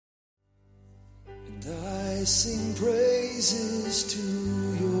I sing praises to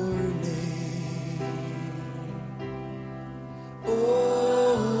your name.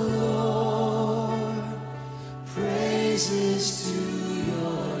 Oh Lord, praises to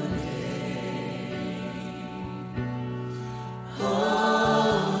your name.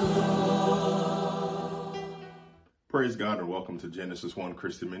 Oh Lord. Praise God and welcome to Genesis 1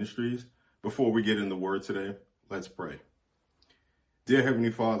 Christian Ministries. Before we get in the word today, let's pray. Dear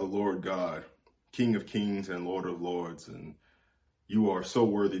Heavenly Father, Lord God, King of kings and Lord of lords, and you are so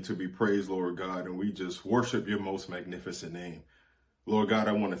worthy to be praised, Lord God, and we just worship your most magnificent name. Lord God,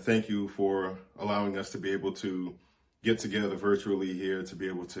 I want to thank you for allowing us to be able to get together virtually here to be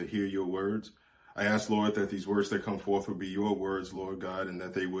able to hear your words. I ask, Lord, that these words that come forth would be your words, Lord God, and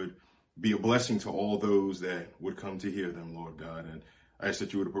that they would be a blessing to all those that would come to hear them, Lord God. And I ask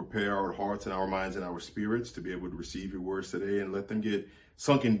that you would prepare our hearts and our minds and our spirits to be able to receive your words today and let them get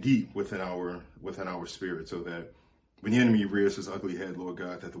sunken deep within our spirit, so that when the enemy rears his ugly head, Lord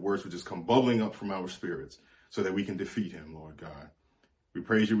God, that the words would just come bubbling up from our spirits so that we can defeat him, Lord God. We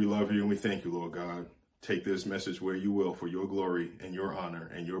praise you, we love you, and we thank you, Lord God. Take this message where you will for your glory and your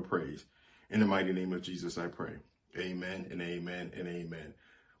honor and your praise. In the mighty name of Jesus, I pray. Amen and amen and amen.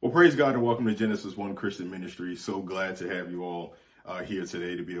 Well, praise God and welcome to Genesis 1 Christian Ministry. So glad to have you all here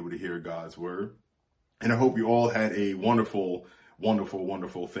today to be able to hear God's word. And I hope you all had a wonderful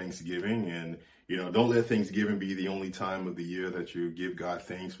Thanksgiving. And, don't let Thanksgiving be the only time of the year that you give God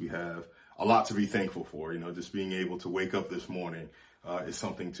thanks. We have a lot to be thankful for. Just being able to wake up this morning is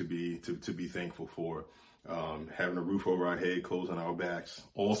something to be thankful for. Having a roof over our head, clothes on our backs,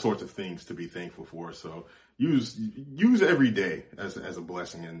 all sorts of things to be thankful for. So use every day as a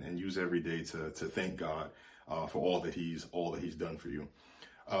blessing, and use every day to thank God for all that he's done for you.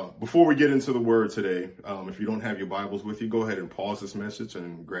 Before we get into the word today, if you don't have your Bibles with you, go ahead and pause this message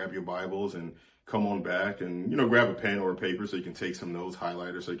and grab your Bibles and come on back and, grab a pen or a paper so you can take some notes,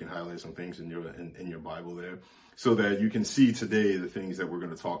 highlighters, so you can highlight some things in your Bible there, so that you can see today the things that we're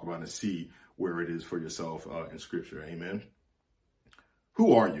going to talk about and see where it is for yourself in Scripture. Amen.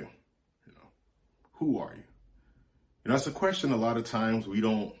 Who are you? Who are you? That's a question a lot of times we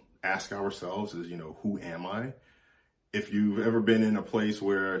don't ask ourselves is, who am I? If you've ever been in a place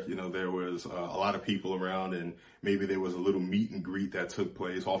where, there was a lot of people around and maybe there was a little meet and greet that took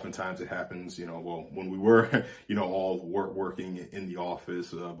place, oftentimes it happens, when we were, all working in the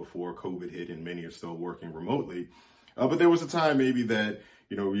office before COVID hit, and many are still working remotely. But there was a time maybe that,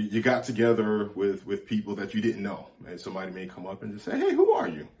 you got together with people that you didn't know, and somebody may come up and just say, hey, who are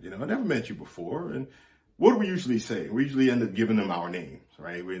you? I never met you before. And what do we usually say? We usually end up giving them our names,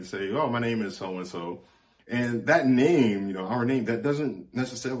 right? We'd say, oh, my name is so-and-so. And that name, our name, that doesn't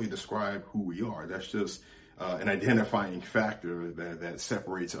necessarily describe who we are. That's just an identifying factor that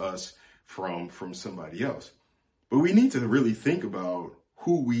separates us from somebody else. But we need to really think about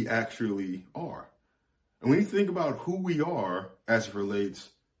who we actually are. And we need to think about who we are as it relates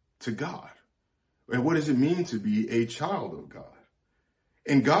to God. And what does it mean to be a child of God?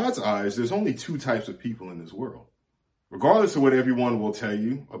 In God's eyes, there's only two types of people in this world. Regardless of what everyone will tell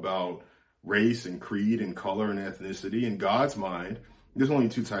you about race and creed and color and ethnicity, in God's mind, there's only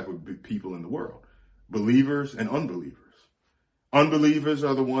two types of people in the world: believers and unbelievers. Unbelievers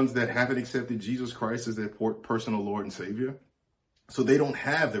are the ones that haven't accepted Jesus Christ as their personal Lord and Savior. So they don't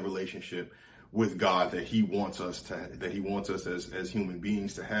have the relationship with God that he wants us as human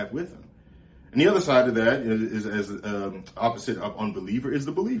beings to have with him. And the other side of that is as opposite of unbeliever is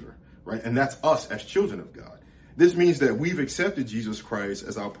the believer, right? And that's us as children of God. This means that we've accepted Jesus Christ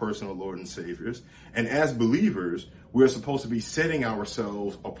as our personal Lord and Saviors. And as believers, we're supposed to be setting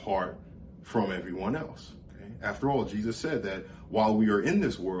ourselves apart from everyone else. Okay? After all, Jesus said that while we are in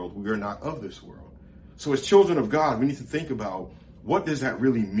this world, we are not of this world. So as children of God, we need to think about, what does that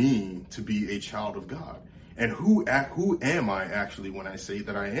really mean to be a child of God? And who am I actually when I say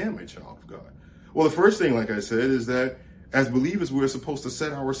that I am a child of God? Well, the first thing, like I said, is that as believers, we're supposed to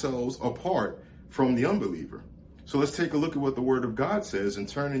set ourselves apart from the unbeliever. So let's take a look at what the Word of God says, and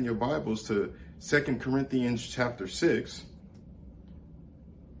turn in your Bibles to 2 Corinthians chapter 6.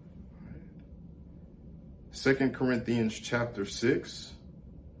 2 Corinthians chapter 6.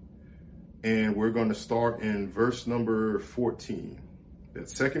 And we're going to start in verse number 14.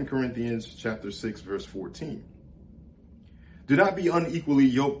 That's 2 Corinthians chapter 6, verse 14. Do not be unequally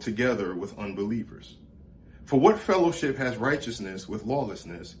yoked together with unbelievers. For what fellowship has righteousness with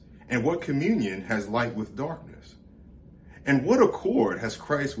lawlessness? And what communion has light with darkness? And what accord has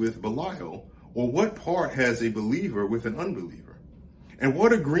Christ with Belial? Or what part has a believer with an unbeliever? And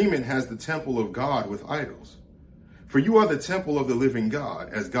what agreement has the temple of God with idols? For you are the temple of the living God,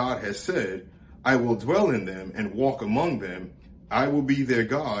 as God has said, I will dwell in them and walk among them. I will be their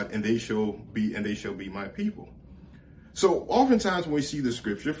God, and they shall be my people. So oftentimes when we see the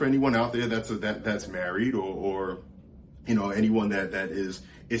scripture, for anyone out there that's married or anyone that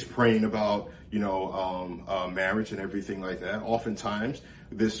is praying about marriage and everything like that, oftentimes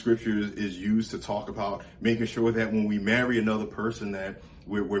this scripture is used to talk about making sure that when we marry another person, that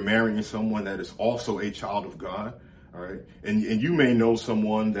we're marrying someone that is also a child of God. All right. And you may know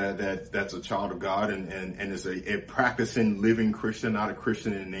someone that's a child of God and is a practicing, living Christian, not a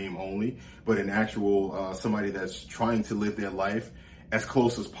Christian in name only, but an actual somebody that's trying to live their life as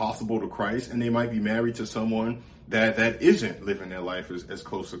close as possible to Christ. And they might be married to someone that isn't living their life as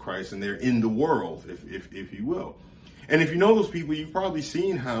close to Christ, and they're in the world, if you will. And if you know those people, you've probably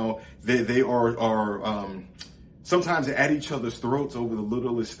seen how they are sometimes at each other's throats over the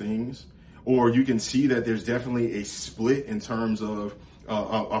littlest things. Or you can see that there's definitely a split in terms of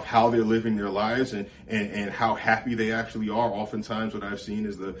how they're living their lives and how happy they actually are. Oftentimes what I've seen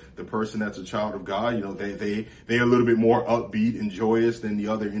is the person that's a child of God, they're a little bit more upbeat and joyous than the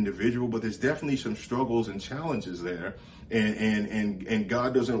other individual, but there's definitely some struggles and challenges there. And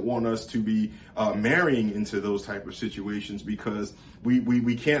God doesn't want us to be marrying into those type of situations, because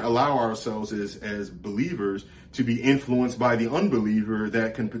we can't allow ourselves as believers to be influenced by the unbeliever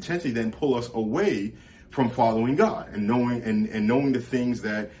that can potentially then pull us away from following God and knowing the things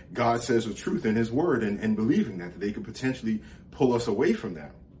that God says are truth in his word and believing that they could potentially pull us away from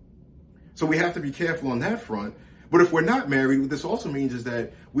that. So we have to be careful on that front. But if we're not married, what this also means is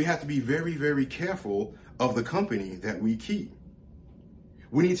that we have to be very, very careful of the company that we keep.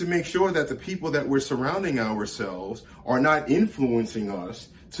 We need to make sure that the people that we're surrounding ourselves are not influencing us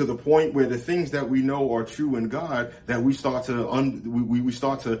to the point where the things that we know are true in God, that we start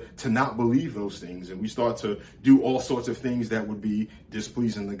to not believe those things, and we start to do all sorts of things that would be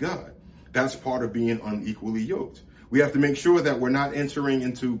displeasing to God. That's part of being unequally yoked. We have to make sure that we're not entering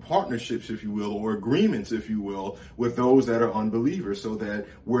into partnerships, if you will, or agreements, if you will, with those that are unbelievers, so that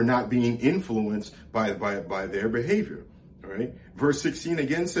we're not being influenced by their behavior. All right. Verse 16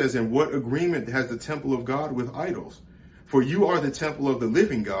 again says, "And what agreement has the temple of God with idols? For you are the temple of the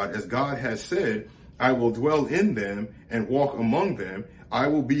living God, as God has said, I will dwell in them and walk among them. I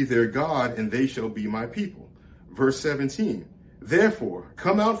will be their God, and they shall be my people." Verse 17, "Therefore,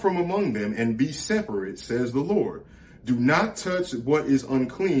 come out from among them and be separate, says the Lord. Do not touch what is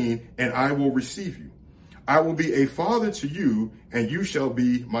unclean, and I will receive you. I will be a father to you, and you shall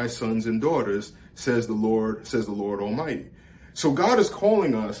be my sons and daughters, says the Lord Almighty." So God is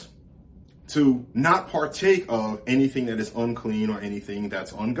calling us to not partake of anything that is unclean or anything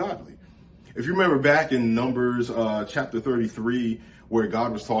that's ungodly. If you remember back in Numbers chapter 33, where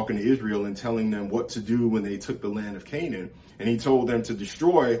God was talking to Israel and telling them what to do when they took the land of Canaan, and he told them to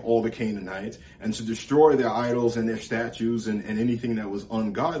destroy all the Canaanites and to destroy their idols and their statues and anything that was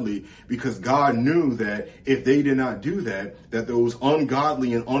ungodly, because God knew that if they did not do that, that those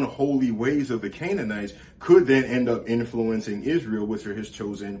ungodly and unholy ways of the Canaanites could then end up influencing Israel, which were his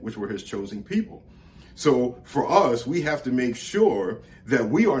chosen people. So for us, we have to make sure that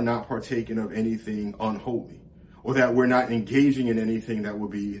we are not partaking of anything unholy, or that we're not engaging in anything that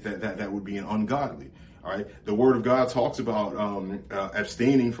would be an ungodly. All right. The word of God talks about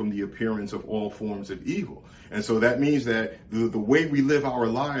abstaining from the appearance of all forms of evil. And so that means that the way we live our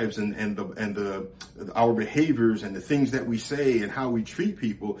lives and our behaviors and the things that we say and how we treat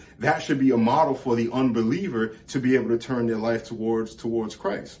people, that should be a model for the unbeliever to be able to turn their life towards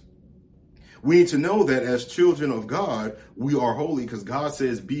Christ. We need to know that as children of God, we are holy, because God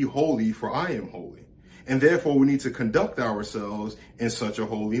says, "Be holy, for I am holy." And therefore, we need to conduct ourselves in such a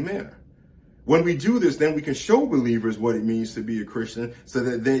holy manner. When we do this, then we can show believers what it means to be a Christian, so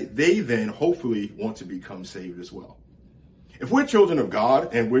that they then hopefully want to become saved as well. If we're children of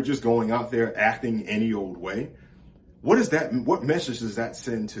God and we're just going out there acting any old way, what message does that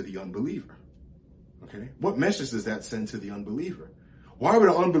send to the unbeliever? Okay. What message does that send to the unbeliever? Why would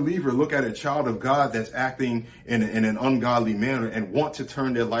an unbeliever look at a child of God that's acting in an ungodly manner and want to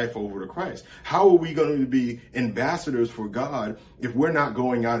turn their life over to Christ? How are we going to be ambassadors for God if we're not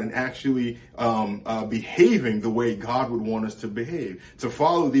going out and actually behaving the way God would want us to behave, to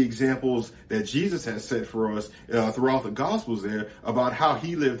follow the examples that Jesus has set for us throughout the Gospels there about how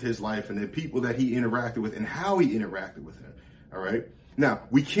he lived his life and the people that he interacted with and how he interacted with them? All right. Now,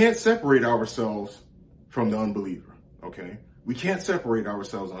 we can't separate ourselves from the unbeliever. Okay. We can't separate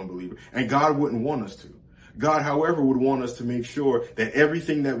ourselves from unbeliever, and God wouldn't want us to. God, however, would want us to make sure that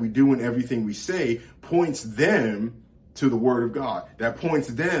everything that we do and everything we say points them to the word of God, that points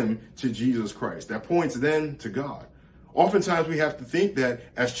them to Jesus Christ, that points them to God. Oftentimes we have to think that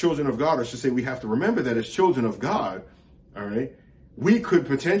as children of God, or I should say we have to remember that as children of God, all right, we could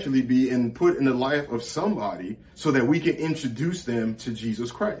potentially be put in the life of somebody so that we can introduce them to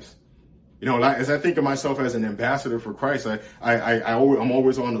Jesus Christ. You know, as I think of myself as an ambassador for Christ, I'm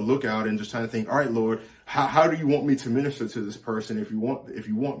always on the lookout and just trying to think, all right, Lord, how do you want me to minister to this person if you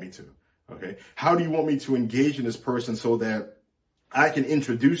want me to? Okay. How do you want me to engage in this person so that I can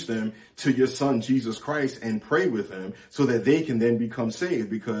introduce them to your son, Jesus Christ, and pray with them so that they can then become saved?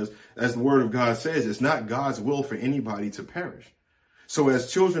 Because as the word of God says, it's not God's will for anybody to perish. So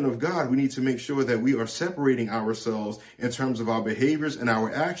as children of God, we need to make sure that we are separating ourselves in terms of our behaviors and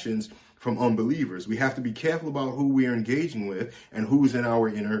our actions from unbelievers. We have to be careful about who we are engaging with and who's in our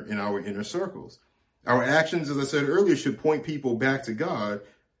inner circles. Our actions, as I said earlier, should point people back to God.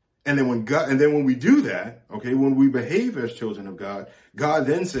 And then when we do that, okay, when we behave as children of God, God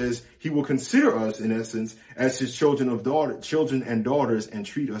then says he will consider us, in essence, as his children and daughters, and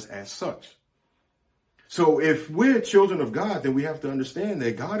treat us as such. So if we're children of God, then we have to understand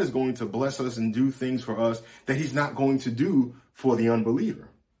that God is going to bless us and do things for us that he's not going to do for the unbeliever.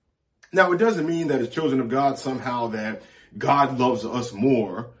 Now, it doesn't mean that as children of God, somehow that God loves us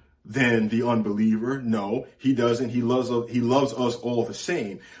more than the unbeliever. No, he doesn't. He loves us all the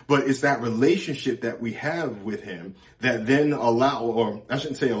same. But it's that relationship that we have with him that then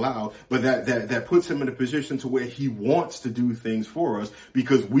that puts him in a position to where he wants to do things for us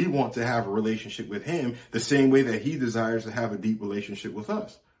because we want to have a relationship with him the same way that he desires to have a deep relationship with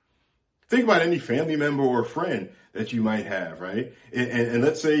us. Think about any family member or friend that you might have, right? And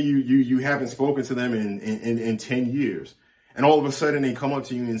let's say you haven't spoken to them in 10 years. And all of a sudden they come up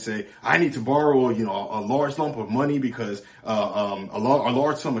to you and say, I need to borrow, a large lump of money because, a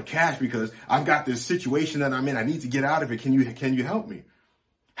large sum of cash because I've got this situation that I'm in. I need to get out of it. Can you help me?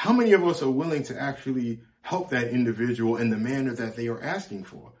 How many of us are willing to actually help that individual in the manner that they are asking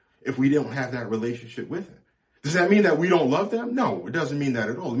for if we don't have that relationship with them? Does that mean that we don't love them? No, it doesn't mean that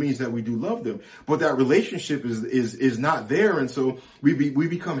at all. It means that we do love them, but that relationship is not there. And so we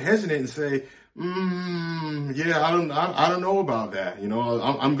become hesitant and say, yeah, I don't know about that.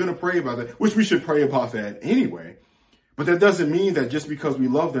 I'm going to pray about that, which we should pray about that anyway. But that doesn't mean that just because we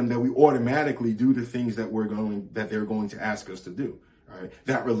love them, that we automatically do the things that they're going to ask us to do. All right.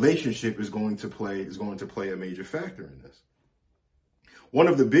 That relationship is going to play a major factor in this. One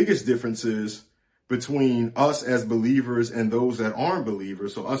of the biggest differences between us as believers and those that aren't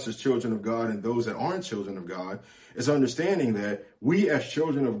believers, so us as children of God and those that aren't children of God, is understanding that we as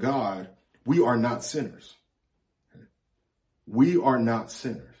children of God, we are not sinners. We are not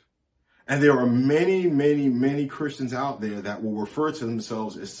sinners. And there are many, many, many Christians out there that will refer to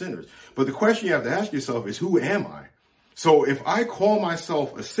themselves as sinners. But the question you have to ask yourself is, who am I? So if I call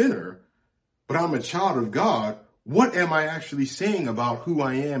myself a sinner, but I'm a child of God, what am I actually saying about who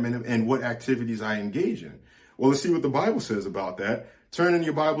I am and what activities I engage in? Well, let's see what the Bible says about that. Turn in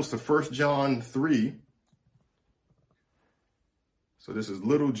your Bibles to 1 John 3. So this is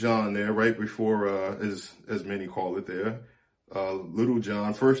little John there, right before, as many call it there, little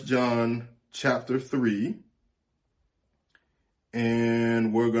John, 1 John chapter 3.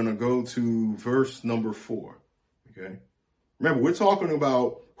 And we're going to go to verse number 4. Okay. Remember, we're talking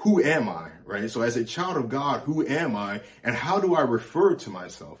about who am I, right? So as a child of God, who am I and how do I refer to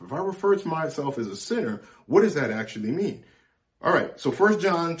myself? If I refer to myself as a sinner, what does that actually mean? All right. So 1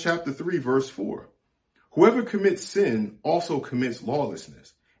 John chapter 3, verse 4. Whoever commits sin also commits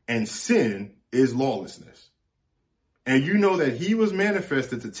lawlessness, and sin is lawlessness. And you know that he was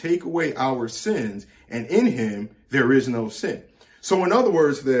manifested to take away our sins, and in him there is no sin. So in other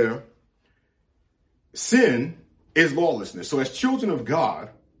words there, sin is lawlessness. So as children of God,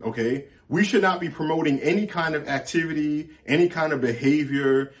 okay, we should not be promoting any kind of activity, any kind of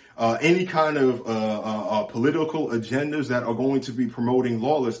behavior, any kind of political agendas that are going to be promoting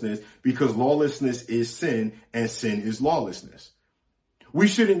lawlessness, because lawlessness is sin and sin is lawlessness. We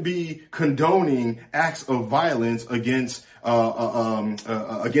shouldn't be condoning acts of violence against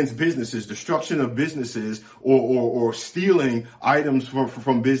businesses, destruction of businesses, or stealing items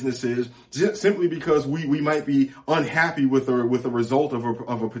from businesses, simply because we might be unhappy with the result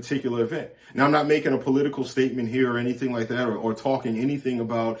of a particular event. Now, I'm not making a political statement here or anything like that, or talking anything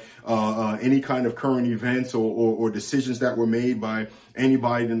about any kind of current events or decisions that were made by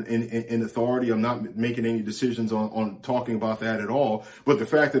anybody in authority. I'm not making any decisions on talking about that at all. But the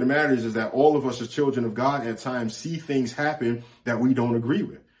fact of the matter is that all of us as children of God at times see things happen that we don't agree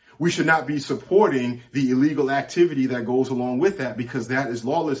with. We should not be supporting the illegal activity that goes along with that, because that is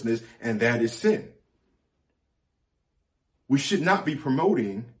lawlessness and that is sin. We should not be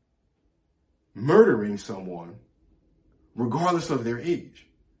promoting murdering someone regardless of their age.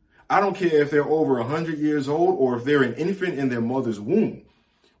 I don't care if they're over 100 years old or if they're an infant in their mother's womb.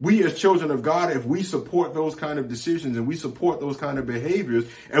 We as children of God, if we support those kind of decisions and we support those kind of behaviors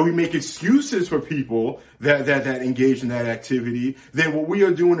and we make excuses for people that engage in that activity, then what we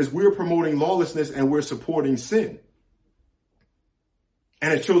are doing is we're promoting lawlessness and we're supporting sin.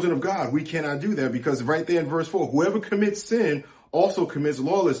 And as children of God, we cannot do that because right there in verse 4, whoever commits sin also commits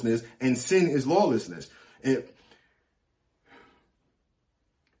lawlessness, and sin is lawlessness. And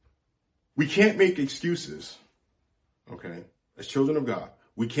we can't make excuses, okay, as children of God.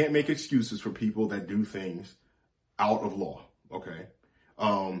 We can't make excuses for people that do things out of law, okay?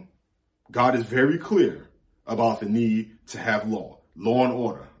 God is very clear about the need to have law and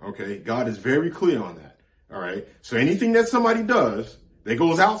order, okay? God is very clear on that, all right? So anything that somebody does that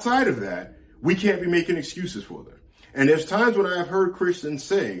goes outside of that, we can't be making excuses for them. And there's times when I have heard Christians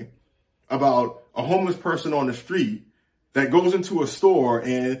say about a homeless person on the street that goes into a store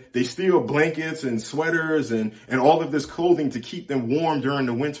and they steal blankets and sweaters and all of this clothing to keep them warm during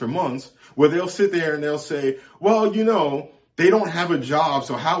the winter months, where they'll sit there and they'll say, well, you know, they don't have a job,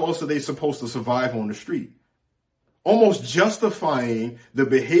 so how else are they supposed to survive on the street? Almost justifying the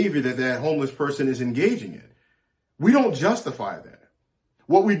behavior that homeless person is engaging in. We don't justify that.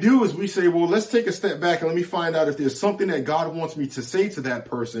 What we do is we say, well, let's take a step back and let me find out if there's something that God wants me to say to that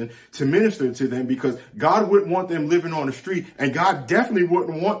person to minister to them, because God wouldn't want them living on the street, and God definitely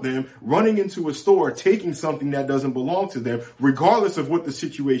wouldn't want them running into a store taking something that doesn't belong to them, regardless of what the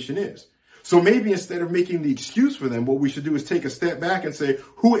situation is. So maybe instead of making the excuse for them, what we should do is take a step back and say,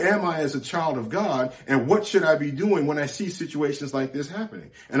 who am I as a child of God, and what should I be doing when I see situations like this happening?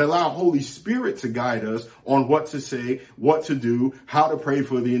 And allow Holy Spirit to guide us on what to say, what to do, how to pray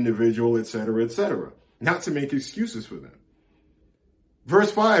for the individual, etc., not to make excuses for them.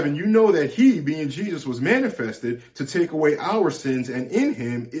 Verse 5, and you know that he, being Jesus, was manifested to take away our sins, and in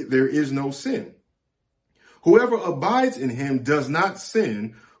him there is no sin. Whoever abides in him does not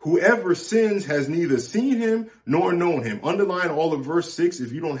sin. Whoever sins has neither seen him nor known him. Underline all of verse 6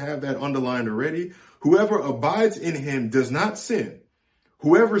 if you don't have that underlined already. Whoever abides in him does not sin.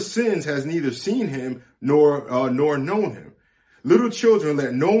 Whoever sins has neither seen him nor known him. Little children,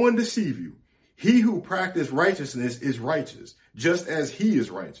 let no one deceive you. He who practices righteousness is righteous, just as he is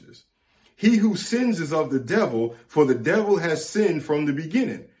righteous. He who sins is of the devil, for the devil has sinned from the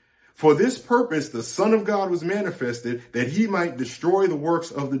beginning. For this purpose, the Son of God was manifested, that he might destroy the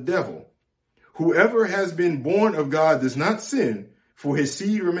works of the devil. Whoever has been born of God does not sin, for his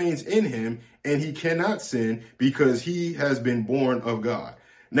seed remains in him, and he cannot sin because he has been born of God.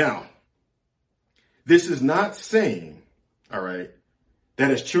 Now, this is not saying, all right, that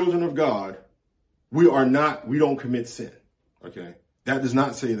as children of God, we don't commit sin. Okay. That does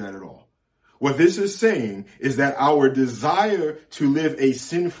not say that at all. What this is saying is that our desire to live a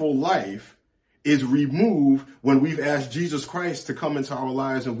sinful life is removed when we've asked Jesus Christ to come into our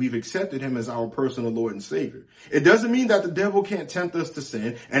lives and we've accepted him as our personal Lord and Savior. It doesn't mean that the devil can't tempt us to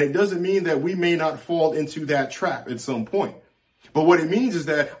sin, and it doesn't mean that we may not fall into that trap at some point. But what it means is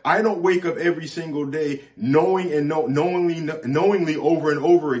that I don't wake up every single day knowingly over and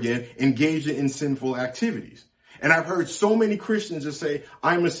over again engaging in sinful activities. And I've heard so many Christians just say,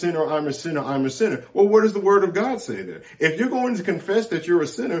 I'm a sinner, I'm a sinner, I'm a sinner. Well, what does the word of God say there? If you're going to confess that you're a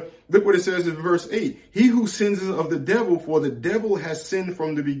sinner, look what it says in verse 8. He who sins is of the devil, for the devil has sinned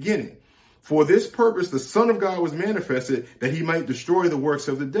from the beginning. For this purpose, the Son of God was manifested, that he might destroy the works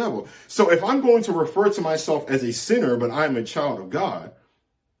of the devil. So if I'm going to refer to myself as a sinner, but I'm a child of God,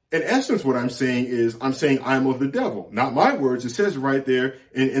 in essence, what I'm saying is I'm of the devil. Not my words. It says right there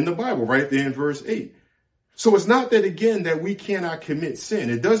in the Bible, right there in verse 8. So it's not that, again, that we cannot commit sin.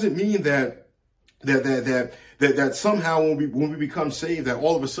 It doesn't mean that somehow when we become saved, that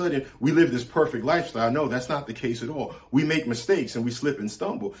all of a sudden we live this perfect lifestyle. No, that's not the case at all. We make mistakes and we slip and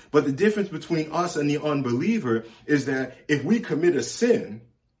stumble. But the difference between us and the unbeliever is that if we commit a sin,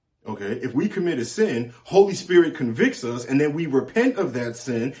 Holy Spirit convicts us, and then we repent of that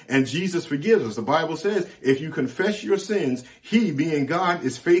sin, and Jesus forgives us. The Bible says, if you confess your sins, he, being God,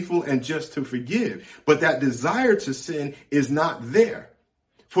 is faithful and just to forgive. But that desire to sin is not there.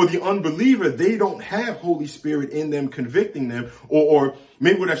 For the unbeliever, they don't have Holy Spirit in them convicting them, or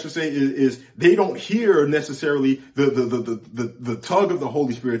maybe what I should say is they don't hear necessarily the tug of the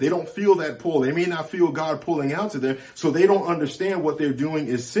Holy Spirit. They don't feel that pull. They may not feel God pulling out to them, so they don't understand what they're doing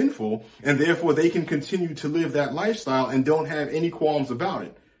is sinful, and therefore they can continue to live that lifestyle and don't have any qualms about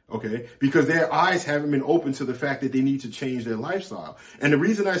it. Okay, because their eyes haven't been open to the fact that they need to change their lifestyle. And the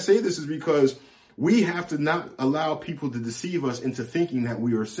reason I say this is because we have to not allow people to deceive us into thinking that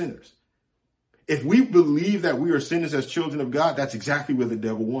we are sinners. If we believe that we are sinners as children of God, that's exactly where the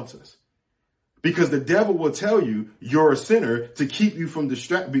devil wants us. Because the devil will tell you you're a sinner to keep you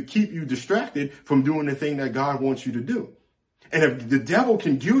distracted from doing the thing that God wants you to do. And if the devil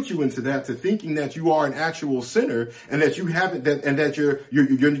can guilt you into that, to thinking that you are an actual sinner and that you haven't, and that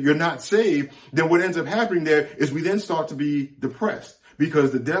you're not saved, then what ends up happening there is we then start to be depressed,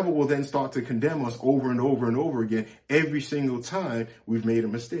 because the devil will then start to condemn us over and over and over again every single time we've made a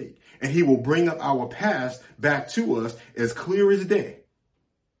mistake. And he will bring up our past back to us as clear as day.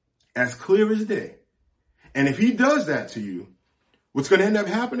 As clear as day. And if he does that to you, what's going to end up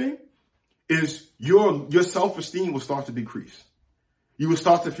happening is your self-esteem will start to decrease. You will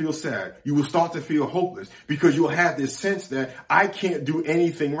start to feel sad. You will start to feel hopeless, because you'll have this sense that I can't do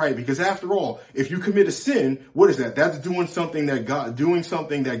anything right. Because after all, if you commit a sin, what is that? That's doing something that God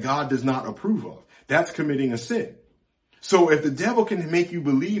does not approve of. That's committing a sin. So if the devil can make you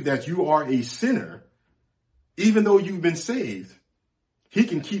believe that you are a sinner, even though you've been saved, he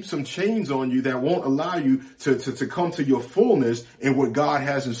can keep some chains on you that won't allow you to come to your fullness in what God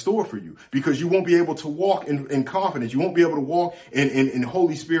has in store for you, because you won't be able to walk in confidence. You won't be able to walk in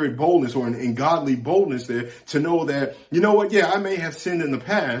Holy Spirit boldness, or in godly boldness there, to know that, you know what? Yeah, I may have sinned in the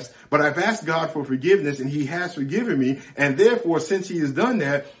past, but I've asked God for forgiveness and he has forgiven me. And therefore, since he has done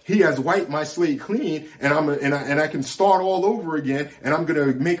that, he has wiped my slate clean, and I can start all over again. And I'm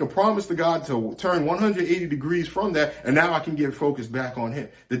going to make a promise to God to turn 180 degrees from that. And now I can get focused back on him.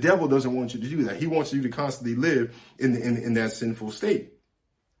 The devil doesn't want you to do that. He wants you to constantly live in that sinful state,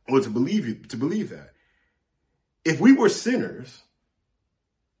 or to believe that. If we were sinners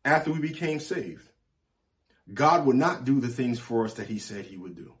after we became saved, God would not do the things for us that he said he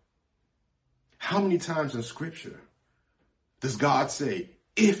would do. How many times in scripture does God say,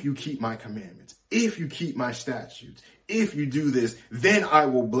 if you keep my commandments, if you keep my statutes, if you do this, then I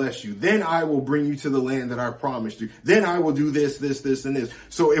will bless you. Then I will bring you to the land that I promised you. Then I will do this, this, this, and this.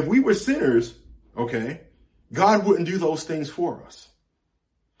 So if we were sinners, okay, God wouldn't do those things for us.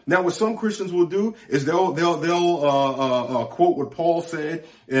 Now, what some Christians will do is they'll quote what Paul said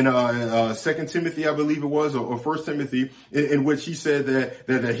in 2 Timothy, I believe it was, or 1 Timothy, in which he said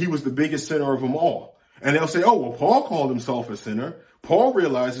that he was the biggest sinner of them all. And they'll say, oh, well, Paul called himself a sinner. Paul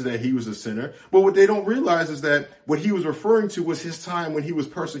realizes that he was a sinner. But what they don't realize is that what he was referring to was his time when he was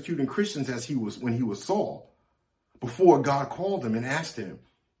persecuting Christians when he was Saul, before God called him and asked him,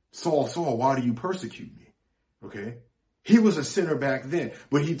 Saul, Saul, why do you persecute me? Okay. He was a sinner back then,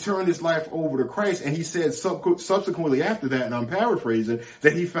 but he turned his life over to Christ, and he said subsequently after that, and I'm paraphrasing,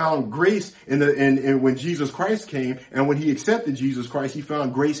 that he found grace in when Jesus Christ came, and when he accepted Jesus Christ, he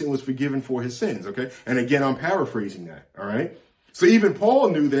found grace and was forgiven for his sins. Okay, and again, I'm paraphrasing that. All right, so even Paul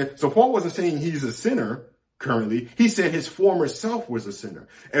knew that. So Paul wasn't saying he's a sinner currently. He said his former self was a sinner.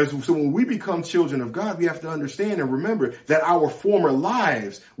 So when we become children of God, we have to understand and remember that our former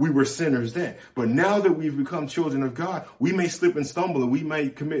lives, we were sinners then. But now that we've become children of God, we may slip and stumble, and we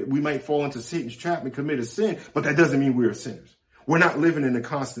might fall into Satan's trap and commit a sin, but that doesn't mean we're sinners. We're not living in a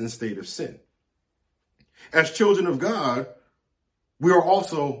constant state of sin. As children of God, we are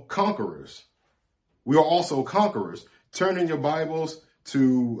also conquerors. We are also conquerors. Turn in your Bibles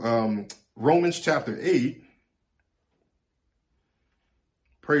to Romans chapter 8.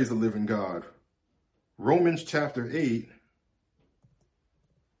 Praise the living God. Romans chapter 8,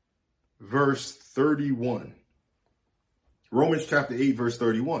 verse 31. Romans chapter 8, verse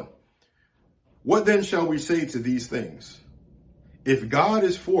 31. What then shall we say to these things? If God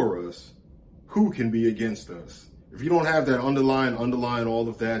is for us, who can be against us? If you don't have that underline all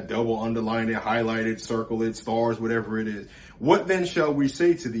of that, double underline it, highlight it, circle it, stars, whatever it is. What then shall we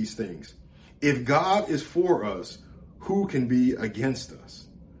say to these things? If God is for us, who can be against us?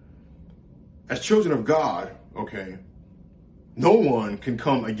 As children of God, okay, no one can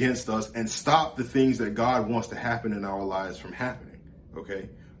come against us and stop the things that God wants to happen in our lives from happening, okay?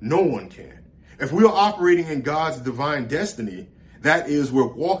 No one can. If we are operating in God's divine destiny, that is, we're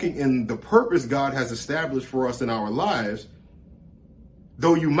walking in the purpose God has established for us in our lives,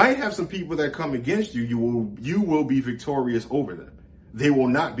 though you might have some people that come against you, you will be victorious over them. They will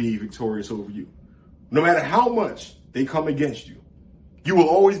not be victorious over you. No matter how much they come against you, you will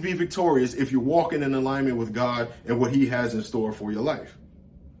always be victorious if you're walking in alignment with God and what he has in store for your life.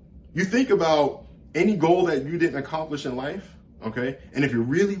 You think about any goal that you didn't accomplish in life, okay? And if you're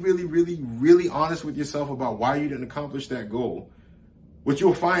really, really, really, really honest with yourself about why you didn't accomplish that goal, what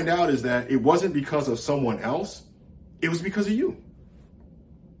you'll find out is that it wasn't because of someone else. It was because of you.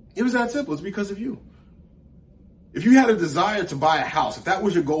 It was that simple. It's because of you. If you had a desire to buy a house, if that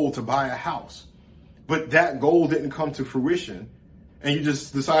was your goal, to buy a house, but that goal didn't come to fruition, and you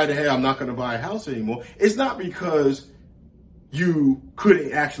just decided, hey, I'm not going to buy a house anymore, it's not because you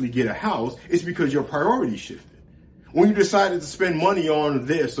couldn't actually get a house. It's because your priorities shifted. When you decided to spend money on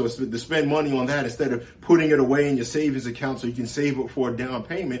this or to spend money on that instead of putting it away in your savings account so you can save it for a down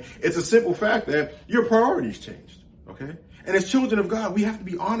payment, it's a simple fact that your priorities changed, okay? And as children of God, we have to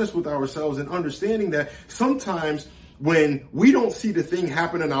be honest with ourselves and understanding that sometimes when we don't see the thing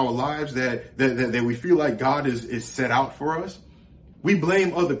happen in our lives that we feel like God is set out for us, we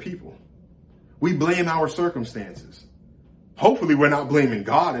blame other people. We blame our circumstances. Hopefully we're not blaming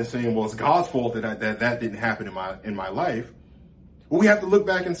God and saying, well, it's God's fault that didn't happen in my life. But we have to look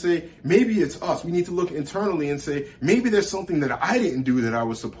back and say, maybe it's us. We need to look internally and say, maybe there's something that I didn't do that I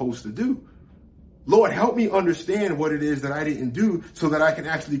was supposed to do. Lord, help me understand what it is that I didn't do so that I can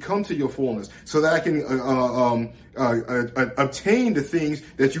actually come to your fullness, so that I can obtain the things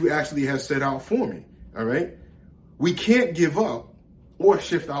that you actually have set out for me. All right. We can't give up or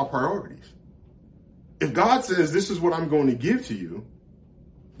shift our priorities. If God says, this is what I'm going to give to you,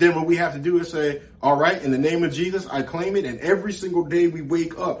 then what we have to do is say, all right, in the name of Jesus, I claim it. And every single day we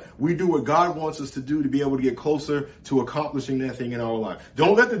wake up, we do what God wants us to do to be able to get closer to accomplishing that thing in our life.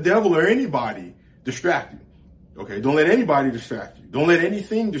 Don't let the devil or anybody distract you. Okay. Don't let anybody distract you. Don't let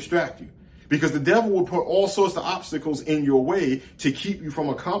anything distract you, because the devil will put all sorts of obstacles in your way to keep you from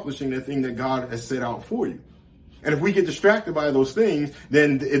accomplishing the thing that God has set out for you. And if we get distracted by those things,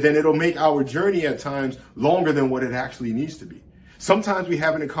 then it'll make our journey at times longer than what it actually needs to be. Sometimes we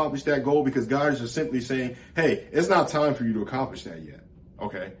haven't accomplished that goal because God is just simply saying, hey, it's not time for you to accomplish that yet.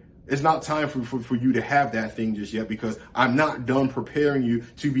 Okay. It's not time for you to have that thing just yet, because I'm not done preparing you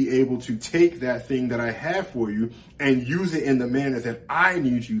to be able to take that thing that I have for you and use it in the manner that I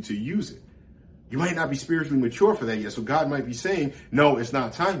need you to use it. You might not be spiritually mature for that yet. So God might be saying, no, it's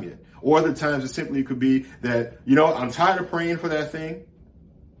not time yet. Or other times it simply could be that, I'm tired of praying for that thing.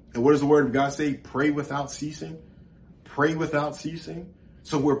 And what does the word of God say? Pray without ceasing. Pray without ceasing.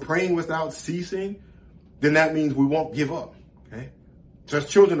 So we're praying without ceasing. Then that means we won't give up. Okay. So as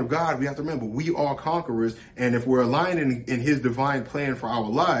children of God, we have to remember we are conquerors. And if we're aligned in his divine plan for our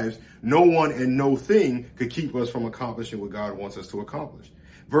lives, no one and no thing could keep us from accomplishing what God wants us to accomplish.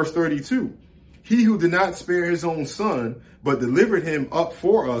 Verse 32. He who did not spare his own son, but delivered him up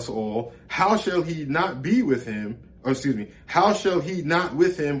for us all, how shall he not be with him? How shall he not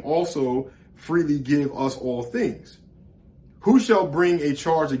with him also freely give us all things? Who shall bring a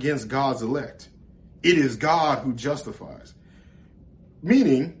charge against God's elect? It is God who justifies.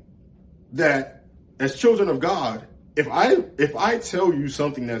 Meaning that as children of God, if I tell you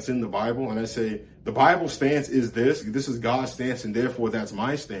something that's in the Bible and I say the Bible stance is this is God's stance, and therefore that's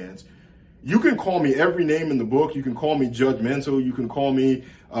my stance. You can call me every name in the book. You can call me judgmental. You can call me,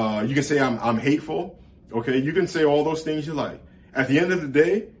 you can say I'm hateful. Okay. You can say all those things you like. At the end of the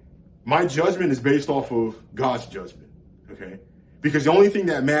day, my judgment is based off of God's judgment. Okay. Because the only thing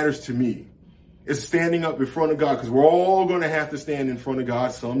that matters to me is standing up in front of God, because we're all going to have to stand in front of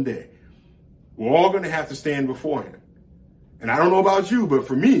God someday. We're all going to have to stand before him. And I don't know about you, but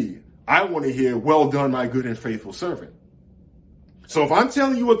for me, I want to hear, well done, my good and faithful servant. So if I'm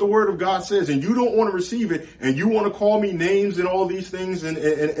telling you what the word of God says and you don't want to receive it, and you want to call me names and all these things and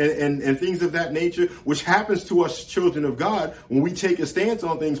things of that nature, which happens to us children of God, when we take a stance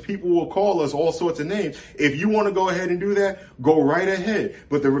on things, people will call us all sorts of names. If you want to go ahead and do that, go right ahead.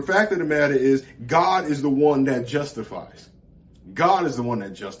 But the fact of the matter is, God is the one that justifies. God is the one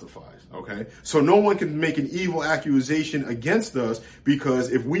that justifies. Okay. So no one can make an evil accusation against us, because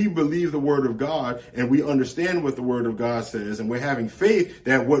if we believe the word of God and we understand what the word of God says, and we're having faith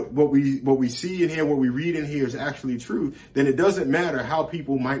that what we see in here, what we read in here is actually truth, then it doesn't matter how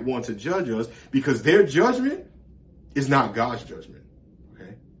people might want to judge us, because their judgment is not God's judgment.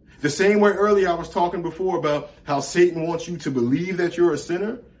 Okay. The same way earlier I was talking before about how Satan wants you to believe that you're a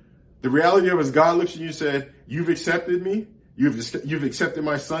sinner. The reality of it is, God looks at you and said, you've accepted me. You've accepted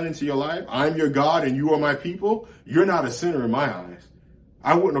my son into your life. I'm your God and you are my people. You're not a sinner in my eyes.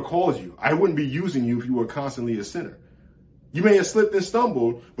 I wouldn't have called you. I wouldn't be using you if you were constantly a sinner. You may have slipped and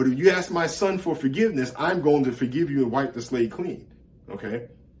stumbled, but if you ask my son for forgiveness, I'm going to forgive you and wipe the slate clean. Okay.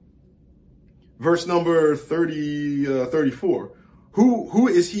 Verse number 34. Who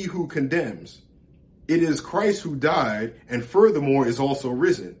is he who condemns? It is Christ who died and furthermore is also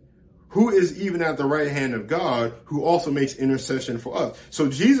risen, who is even at the right hand of God, who also makes intercession for us. So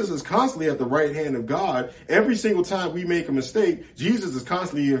Jesus is constantly at the right hand of God. Every single time we make a mistake, Jesus is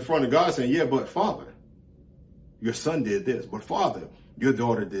constantly in front of God saying, yeah, but Father, your son did this. But Father, your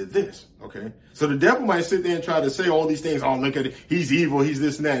daughter did this. Okay. So the devil might sit there and try to say all these things. Oh, look at it. He's evil. He's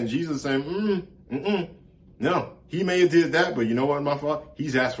this and that. And Jesus is saying, No, he may have did that, but you know what, my father?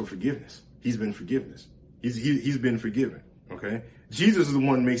 He's asked for forgiveness. He's been forgiveness. He's been forgiven. Okay. Jesus is the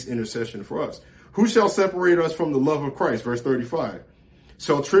one who makes intercession for us. Who shall separate us from the love of Christ? Verse 35.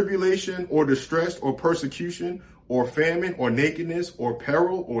 Shall tribulation or distress or persecution or famine or nakedness or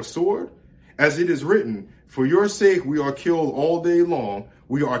peril or sword? As it is written, for your sake we are killed all day long.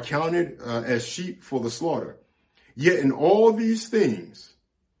 We are counted as sheep for the slaughter. Yet in all these things,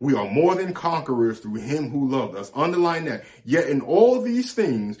 we are more than conquerors through him who loved us. Underline that. Yet in all these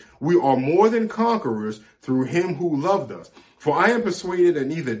things, we are more than conquerors through him who loved us. For I am persuaded that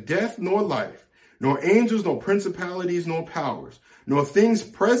neither death nor life, nor angels, nor principalities, nor powers, nor things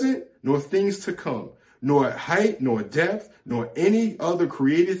present, nor things to come, nor height, nor depth, nor any other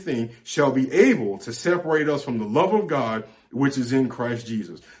created thing shall be able to separate us from the love of God, which is in Christ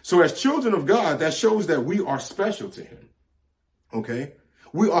Jesus. So as children of God, that shows that we are special to him. Okay?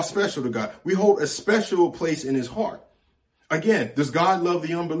 We are special to God. We hold a special place in his heart. Again, does God love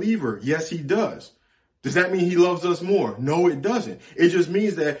the unbeliever? Yes, he does. Does that mean he loves us more? No, it doesn't. It just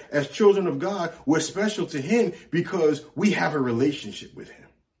means that as children of God, we're special to him because we have a relationship with him.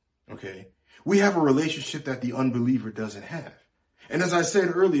 Okay? We have a relationship that the unbeliever doesn't have. And as I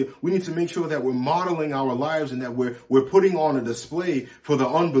said earlier, we need to make sure that we're modeling our lives and that we're putting on a display for the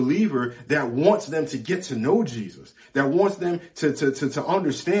unbeliever that wants them to get to know Jesus, that wants them to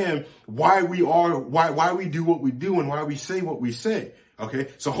understand why we do what we do and why we say what we say. Okay,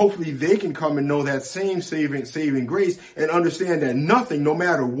 so hopefully they can come and know that same saving grace and understand that nothing, no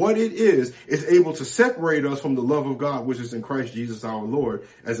matter what it is able to separate us from the love of God, which is in Christ Jesus our Lord,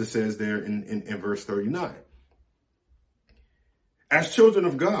 as it says there in verse 39. As children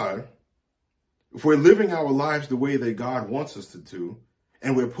of God, if we're living our lives the way that God wants us to do,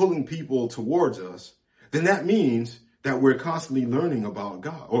 and we're pulling people towards us, then that means that we're constantly learning about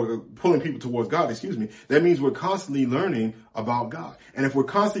God, or pulling people towards God, That means we're constantly learning about God. And if we're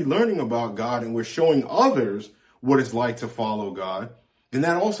constantly learning about God and we're showing others what it's like to follow God, then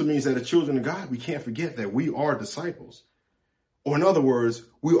that also means that as children of God, we can't forget that we are disciples. Or in other words,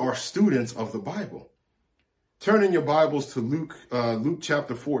 we are students of the Bible. Turn in your Bibles to Luke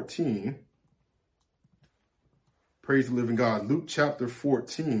chapter 14. Praise the living God. Luke chapter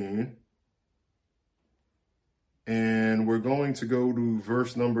 14. And we're going to go to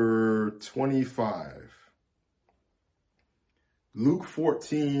verse number 25. Luke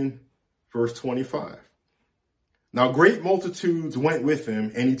 14, verse 25. Now great multitudes went with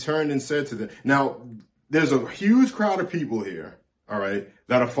him, and he turned and said to them. Now, there's a huge crowd of people here, all right,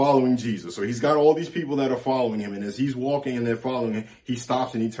 that are following Jesus. So he's got all these people that are following him. And as he's walking and they're following him, he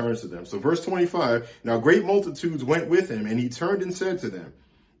stops and he turns to them. So verse 25, now great multitudes went with him, and he turned and said to them,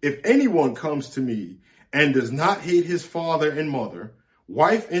 if anyone comes to me and does not hate his father and mother,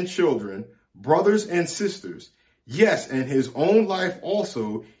 wife and children, brothers and sisters, yes, and his own life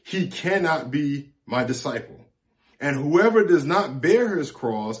also, he cannot be my disciple. And whoever does not bear his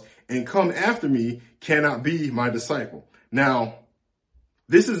cross and come after me cannot be my disciple. Now,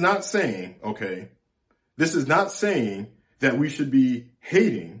 this is not saying, that we should be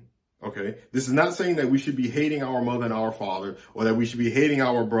hating, This is not saying that we should be hating our mother and our father, or that we should be hating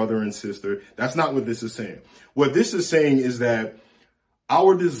our brother and sister. That's not what this is saying. What this is saying is that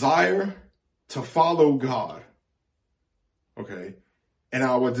our desire to follow God, and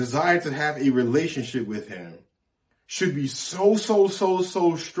our desire to have a relationship with him should be so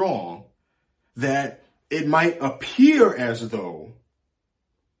strong that it might appear as though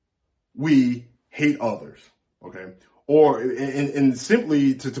we hate others, Or, and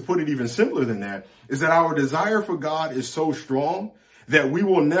simply, to put it even simpler than that, is that our desire for God is so strong that we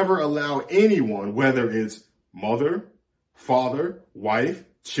will never allow anyone, whether it's mother, father, wife,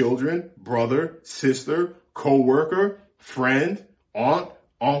 children, brother, sister, co-worker, friend, aunt,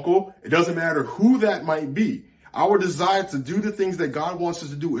 uncle, it doesn't matter who that might be. Our desire to do the things that God wants us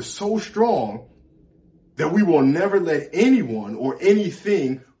to do is so strong that we will never let anyone or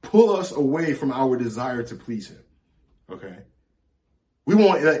anything pull us away from our desire to please him. We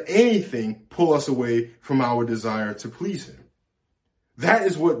won't let anything pull us away from our desire to please him. That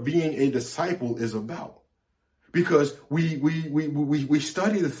is what being a disciple is about. Because we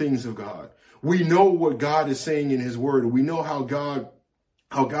study the things of God. We know what God is saying in his word. We know how God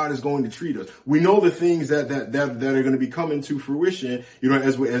is going to treat us. We know the things that are going to be coming to fruition,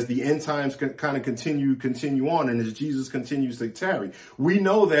 as the end times kind of continue on, and as Jesus continues to tarry. We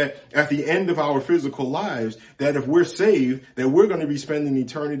know that at the end of our physical lives, that if we're saved, that we're going to be spending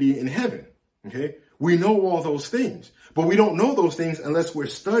eternity in heaven. We know all those things. But we don't know those things unless we're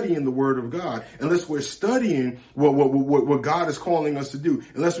studying the Word of God, unless we're studying what God is calling us to do,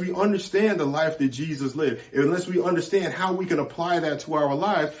 unless we understand the life that Jesus lived, unless we understand how we can apply that to our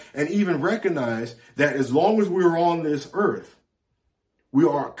lives, and even recognize that as long as we're on this earth, we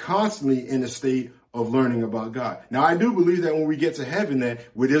are constantly in a state of learning about God. Now, I do believe that when we get to heaven, that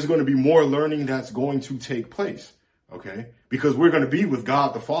there's going to be more learning that's going to take place, okay? Because we're going to be with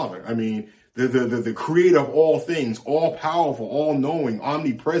God the Father. I mean, the creator of all things, all powerful, all knowing,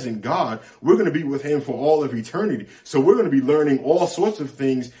 omnipresent God. We're going to be with him for all of eternity. So we're going to be learning all sorts of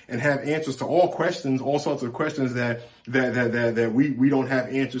things and have answers to all questions, all sorts of questions that we don't have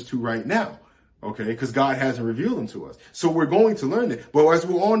answers to right now. Okay, because God hasn't revealed them to us. So we're going to learn it. But as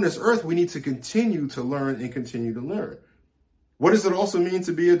we're on this earth, we need to continue to learn and continue to learn. What does it also mean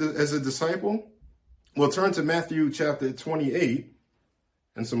to be as a disciple? Well, turn to Matthew chapter 28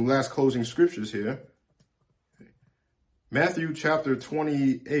 and some last closing scriptures here. Matthew chapter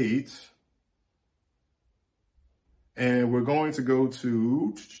 28. And we're going to go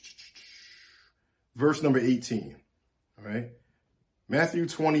to verse number 18. All right. Matthew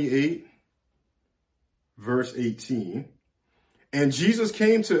 28. Verse 18, and Jesus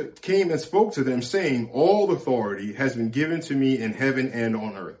came and spoke to them, saying, all authority has been given to me in heaven and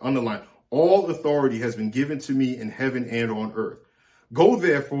on earth. Underline, all authority has been given to me in heaven and on earth. Go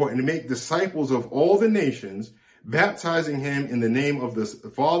therefore and make disciples of all the nations, baptizing him in the name of the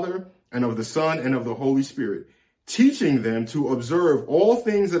Father and of the Son and of the Holy Spirit, teaching them to observe all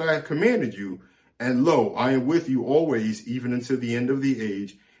things that I have commanded you. And lo, I am with you always, even until the end of the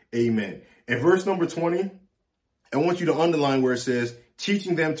age. Amen. In verse number 20, I want you to underline where it says,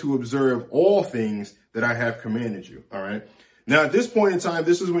 teaching them to observe all things that I have commanded you. All right. Now, at this point in time,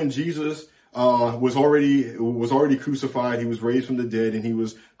 this is when Jesus was already crucified. He was raised from the dead, and he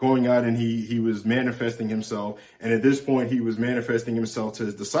was going out and he was manifesting himself. And at this point, he was manifesting himself to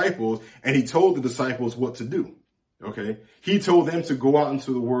his disciples, and he told the disciples what to do. OK, he told them to go out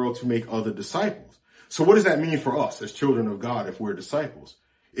into the world to make other disciples. So what does that mean for us as children of God if we're disciples?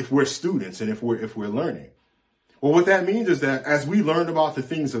 If we're students and if we're learning? Well, what that means is that as we learn about the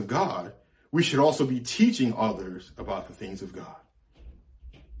things of God, we should also be teaching others about the things of God.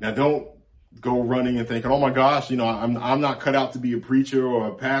 Now, don't go running and thinking, oh my gosh, I'm not cut out to be a preacher or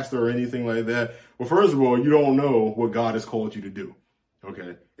a pastor or anything like that. Well, first of all, you don't know what God has called you to do.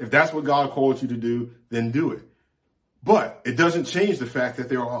 Okay. If that's what God called you to do, then do it. But it doesn't change the fact that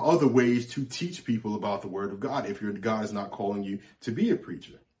there are other ways to teach people about the Word of God if God is not calling you to be a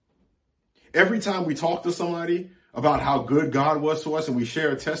preacher. Every time we talk to somebody about how good God was to us and we share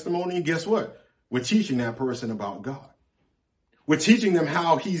a testimony, guess what? We're teaching that person about God. We're teaching them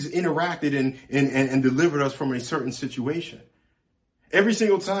how he's interacted and delivered us from a certain situation. Every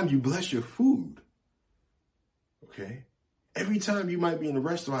single time you bless your food, okay? Every time you might be in a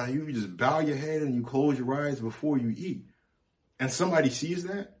restaurant and you just bow your head and you close your eyes before you eat, and somebody sees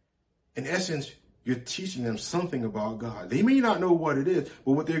that, in essence, you're teaching them something about God. They may not know what it is,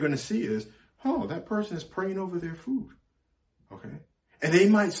 but what they're going to see is, oh, that person is praying over their food. Okay. And they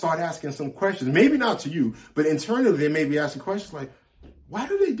might start asking some questions, maybe not to you, but internally they may be asking questions like, why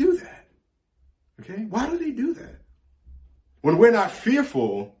do they do that? Okay. Why do they do that? When we're not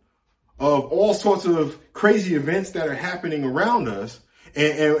fearful of all sorts of crazy events that are happening around us.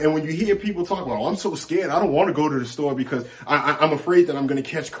 And when you hear people talk about, oh, I'm so scared, I don't want to go to the store because I'm afraid that I'm going to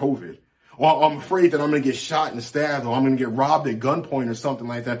catch COVID. Or I'm afraid that I'm going to get shot and stabbed, or I'm going to get robbed at gunpoint or something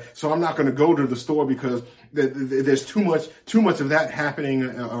like that. So I'm not going to go to the store because there's too much of that happening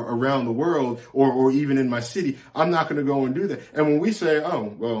around the world or even in my city. I'm not going to go and do that. And when we say,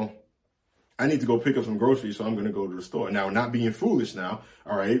 oh, well, I need to go pick up some groceries, so I'm going to go to the store. Now, not being foolish now,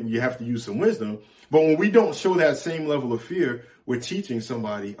 all right, you have to use some wisdom. But when we don't show that same level of fear, we're teaching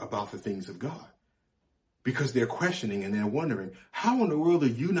somebody about the things of God. Because they're questioning and they're wondering, how in the world are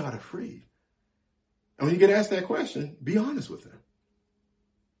you not afraid? And when you get asked that question, be honest with them.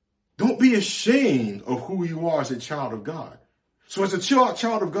 Don't be ashamed of who you are as a child of God. So as a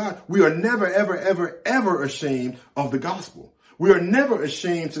child of God, we are never, ever, ever, ever ashamed of the gospel. We are never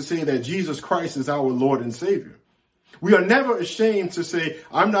ashamed to say that Jesus Christ is our Lord and Savior. We are never ashamed to say,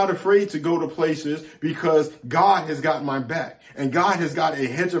 I'm not afraid to go to places because God has got my back and God has got a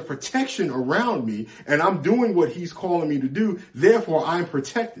hedge of protection around me and I'm doing what he's calling me to do. Therefore, I'm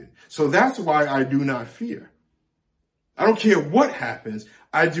protected. So that's why I do not fear. I don't care what happens.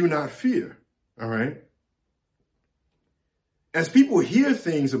 I do not fear. All right. As people hear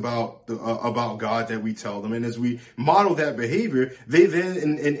things about God that we tell them, and as we model that behavior, they then,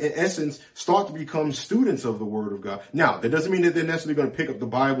 in essence, start to become students of the Word of God. Now, that doesn't mean that they're necessarily going to pick up the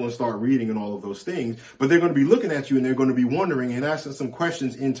Bible and start reading and all of those things, but they're going to be looking at you and they're going to be wondering and asking some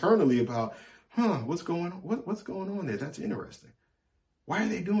questions internally about, what's going on? What's going on there? That's interesting. Why are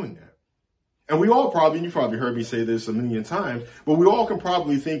they doing that? And we all probably, you probably heard me say this a million times, but we all can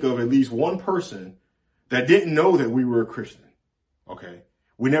probably think of at least one person that didn't know that we were a Christian. Okay.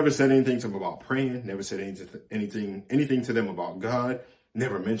 We never said anything to them about praying, never said anything to them about God,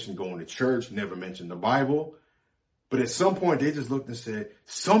 never mentioned going to church, never mentioned the Bible. But at some point they just looked and said,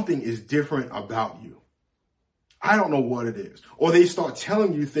 something is different about you. I don't know what it is. Or they start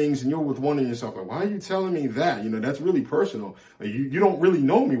telling you things and you're with wondering yourself, like, why are you telling me that? That's really personal. You don't really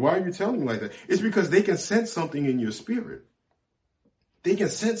know me. Why are you telling me like that? It's because they can sense something in your spirit. They can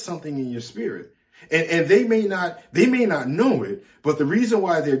sense something in your spirit. And they may not know it, but the reason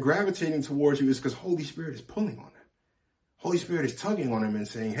why they're gravitating towards you is because Holy Spirit is pulling on them. Holy Spirit is tugging on them and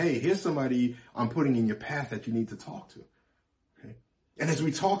saying, hey, here's somebody I'm putting in your path that you need to talk to. Okay? And as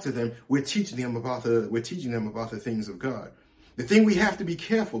we talk to them, we're teaching them about the things of God. The thing we have to be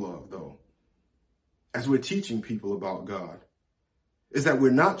careful of, though, as we're teaching people about God, is that we're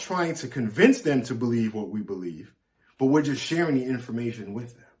not trying to convince them to believe what we believe, but we're just sharing the information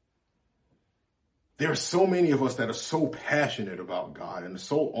with them. There are so many of us that are so passionate about God and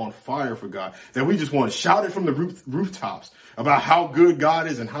so on fire for God that we just want to shout it from the rooftops about how good God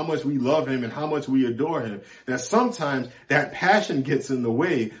is and how much we love him and how much we adore him, that sometimes that passion gets in the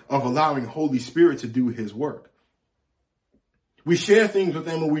way of allowing Holy Spirit to do his work. We share things with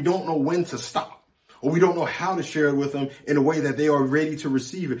them and we don't know when to stop, or we don't know how to share it with them in a way that they are ready to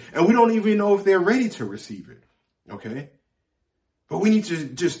receive it. And we don't even know if they're ready to receive it. Okay? But we need to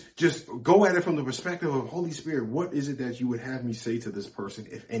just go at it from the perspective of Holy Spirit. What is it that you would have me say to this person,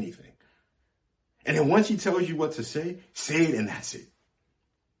 if anything? And then once he tells you what to say it and that's it.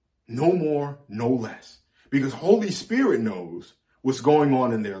 No more, no less. Because Holy Spirit knows what's going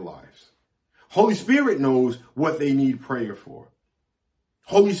on in their lives. Holy Spirit knows what they need prayer for.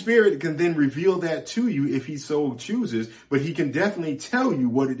 Holy Spirit can then reveal that to you if he so chooses, but he can definitely tell you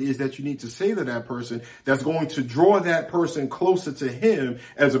what it is that you need to say to that person that's going to draw that person closer to him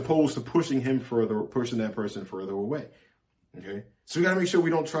as opposed to pushing that person further away. Okay. So we got to make sure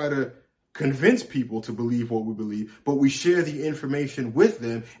we don't try to convince people to believe what we believe, but we share the information with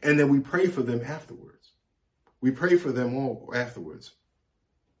them and then we pray for them afterwards. We pray for them all afterwards.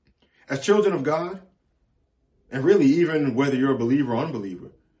 As children of God, and really, even whether you're a believer or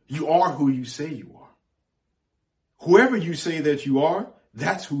unbeliever, you are who you say you are. Whoever you say that you are,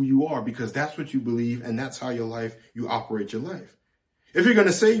 that's who you are, because that's what you believe and that's how you operate your life. If you're going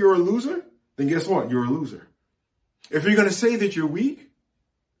to say you're a loser, then guess what? You're a loser. If you're going to say that you're weak,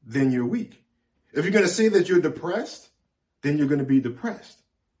 then you're weak. If you're going to say that you're depressed, then you're going to be depressed.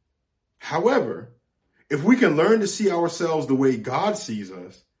 However, if we can learn to see ourselves the way God sees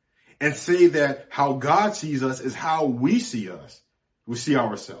us, and say that how God sees us is how we see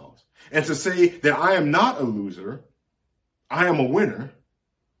ourselves. And to say that I am not a loser, I am a winner,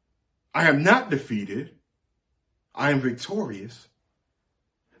 I am not defeated, I am victorious,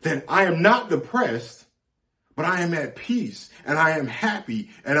 that I am not depressed, but I am at peace, and I am happy,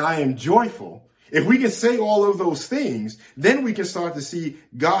 and I am joyful. If we can say all of those things, then we can start to see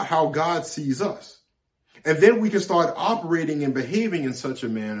God, how God sees us. And then we can start operating and behaving in such a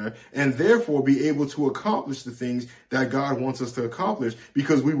manner and therefore be able to accomplish the things that God wants us to accomplish,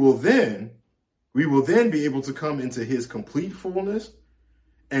 because we will then be able to come into his complete fullness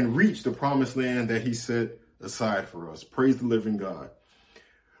and reach the promised land that he set aside for us. Praise the living God.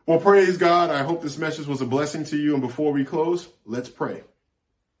 Well, praise God. I hope this message was a blessing to you. And before we close, let's pray.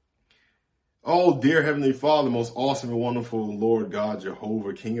 Oh, dear Heavenly Father, most awesome and wonderful Lord God,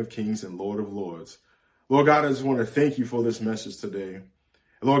 Jehovah, King of Kings and Lord of Lords. Lord God, I just want to thank you for this message today. And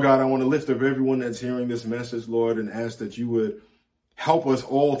Lord God, I want to lift up everyone that's hearing this message, Lord, and ask that you would help us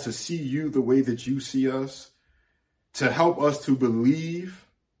all to see you the way that you see us, to help us to believe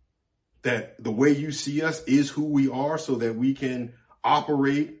that the way you see us is who we are, so that we can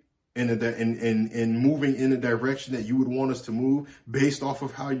operate in moving in the direction that you would want us to move based off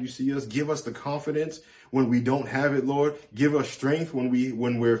of how you see us. Give us the confidence when we don't have it, Lord. Give us strength when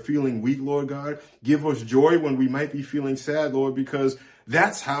we're feeling weak, Lord God. Give us joy when we might be feeling sad, Lord, because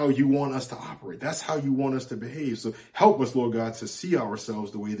that's how you want us to operate. That's how you want us to behave. So help us, Lord God, to see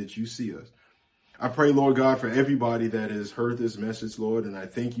ourselves the way that you see us. I pray, Lord God, for everybody that has heard this message, Lord, and I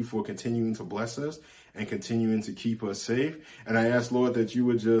thank you for continuing to bless us and continuing to keep us safe. And I ask, Lord, that you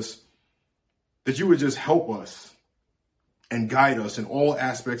would just help us and guide us in all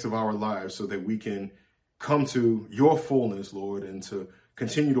aspects of our lives so that we can come to your fullness, Lord, and to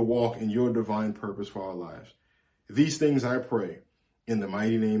continue to walk in your divine purpose for our lives. These things I pray in the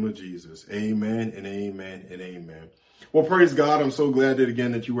mighty name of Jesus. Amen and amen and amen. Well, praise God. I'm so glad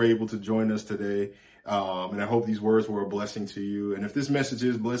that you were able to join us today. And I hope these words were a blessing to you. And if this message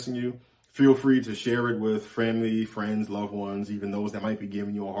is blessing you, feel free to share it with family, friends, loved ones, even those that might be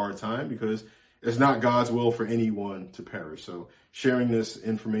giving you a hard time, because it's not God's will for anyone to perish. So sharing this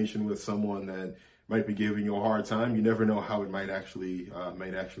information with someone that might be giving you a hard time, you never know how it might actually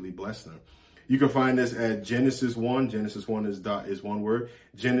bless them. You can find us at Genesis 1. Genesis 1 is one word.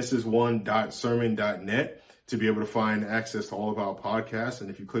 Genesis1.sermon.net to be able to find access to all of our podcasts. And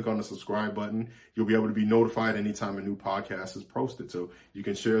if you click on the subscribe button, you'll be able to be notified anytime a new podcast is posted. So you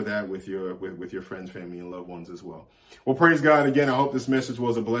can share that with your friends, family, and loved ones as well. Well, praise God again. I hope this message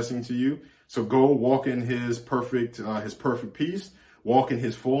was a blessing to you. So go walk in his perfect peace, walk in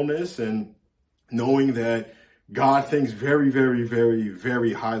his fullness, and knowing that God thinks very, very, very,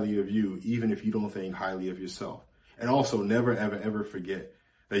 very highly of you, even if you don't think highly of yourself. And also never, ever, ever forget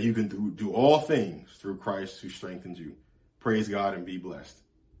that you can do all things through Christ who strengthens you. Praise God and be blessed.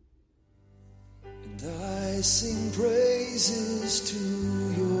 And I sing praises to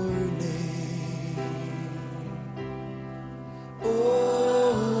your